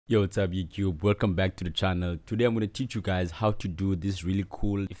Yo, what's up YouTube? Welcome back to the channel. Today I'm going to teach you guys how to do this really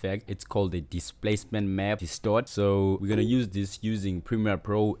cool effect. It's called the displacement map distort. So we're going to use this using Premiere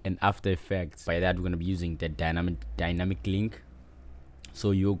Pro and After Effects. By that we're going to be using the dynamic link.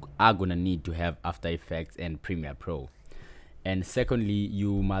 So you are going to need to have After Effects and Premiere Pro. And secondly,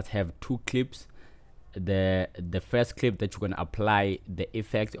 you must have two clips. The first clip that you're going to apply the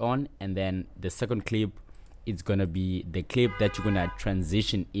effect on, and then the second clip, it's gonna be the clip that you're gonna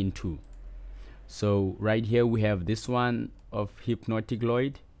transition into. So right here we have this one of Hypnotic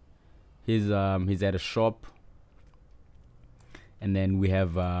Lloyd. He's at a shop, and then we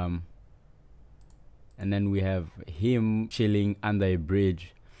have him chilling under a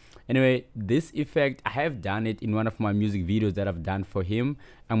bridge. Anyway, this effect, I have done it in one of my music videos that I've done for him.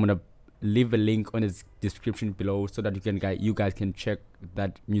 I'm gonna leave a link on his description below so that you guys can check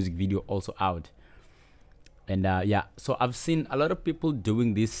that music video also out. And yeah, so I've seen a lot of people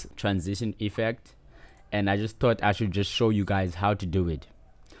doing this transition effect, and I just thought I should just show you guys how to do it.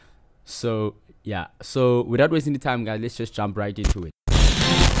 So yeah, so without wasting the time, guys, let's just jump right into it.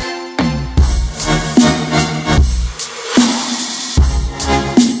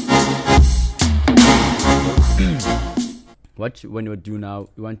 What you want to do now,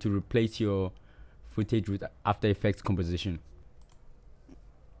 you want to replace your footage with After Effects composition.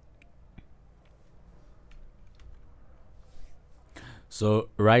 So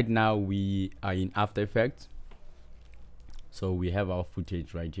right now we are in After Effects, so we have our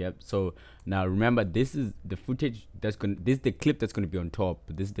footage right here. So now remember, this is the footage this is the clip that's going to be on top.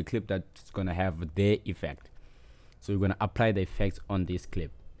 This is the clip that's going to have their effect. So you're going to apply the effects on this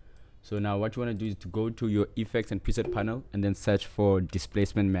clip. So now what you want to do is to go to your effects and preset panel and then search for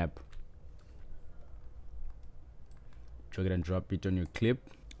displacement map. Drag it and drop it on your clip.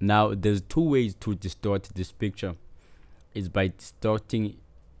 Now there's two ways to distort this picture. Is by distorting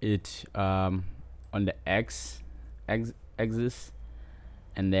it on the x-axis,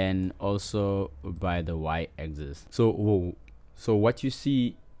 and then also by the y-axis. So what you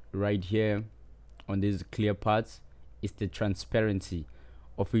see right here on these clear parts is the transparency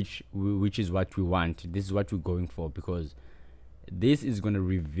of which is what we want. This is what we're going for, because this is going to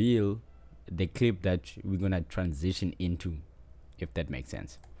reveal the clip that we're going to transition into, if that makes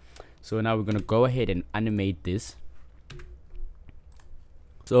sense. So now we're going to go ahead and animate this.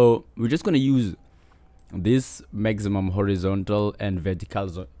 So we're just going to use this maximum horizontal and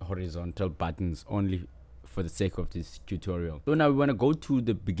vertical horizontal buttons only for the sake of this tutorial. So now we want to go to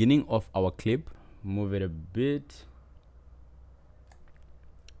the beginning of our clip, move it a bit,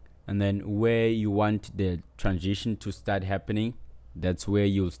 and then where you want the transition to start happening, that's where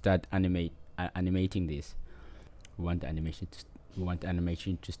you'll start animating this. We want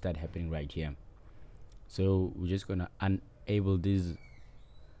animation to start happening right here. So we're just going to enable these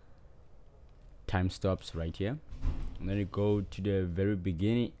time stops right here, and then we go to the very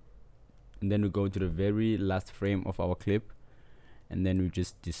beginning, and then we go to the very last frame of our clip, and then we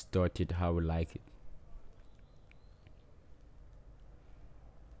just distort it how we like it.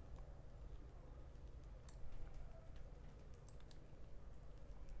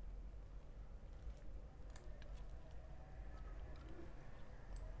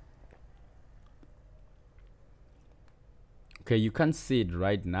 Okay, you can't see it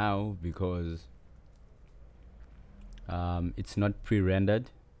right now because it's not pre-rendered,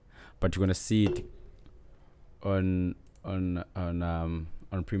 but you're gonna see it on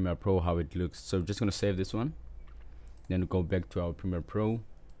Premiere Pro how it looks. So I'm just gonna save this one, then go back to our Premiere Pro,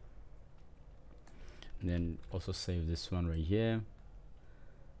 and then also save this one right here.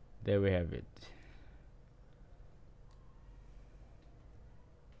 There we have it.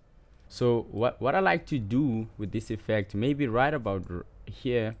 So what I like to do with this effect, maybe right about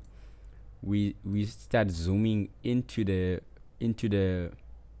here, we start zooming into the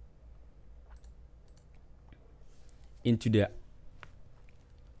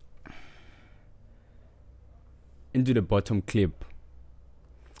bottom clip.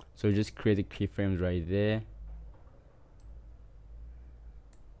 So just create the keyframes right there,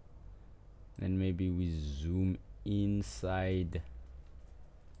 then maybe we zoom inside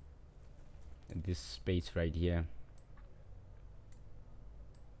this space right here.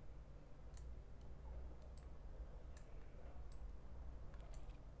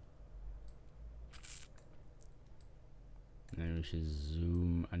 And we should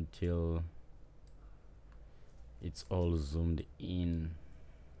zoom until it's all zoomed in,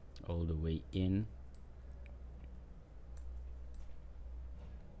 all the way in.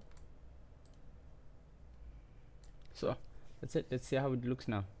 So that's it. Let's see how it looks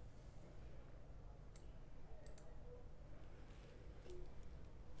now.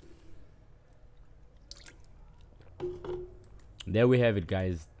 there we have it,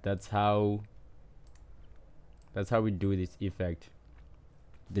 guys. That's how we do this effect,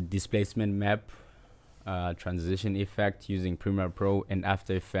 the displacement map transition effect using Premiere Pro and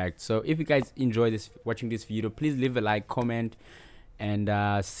After Effects. So if you guys enjoy watching this video, please leave a like, comment,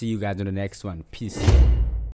 and see you guys on the next one. Peace.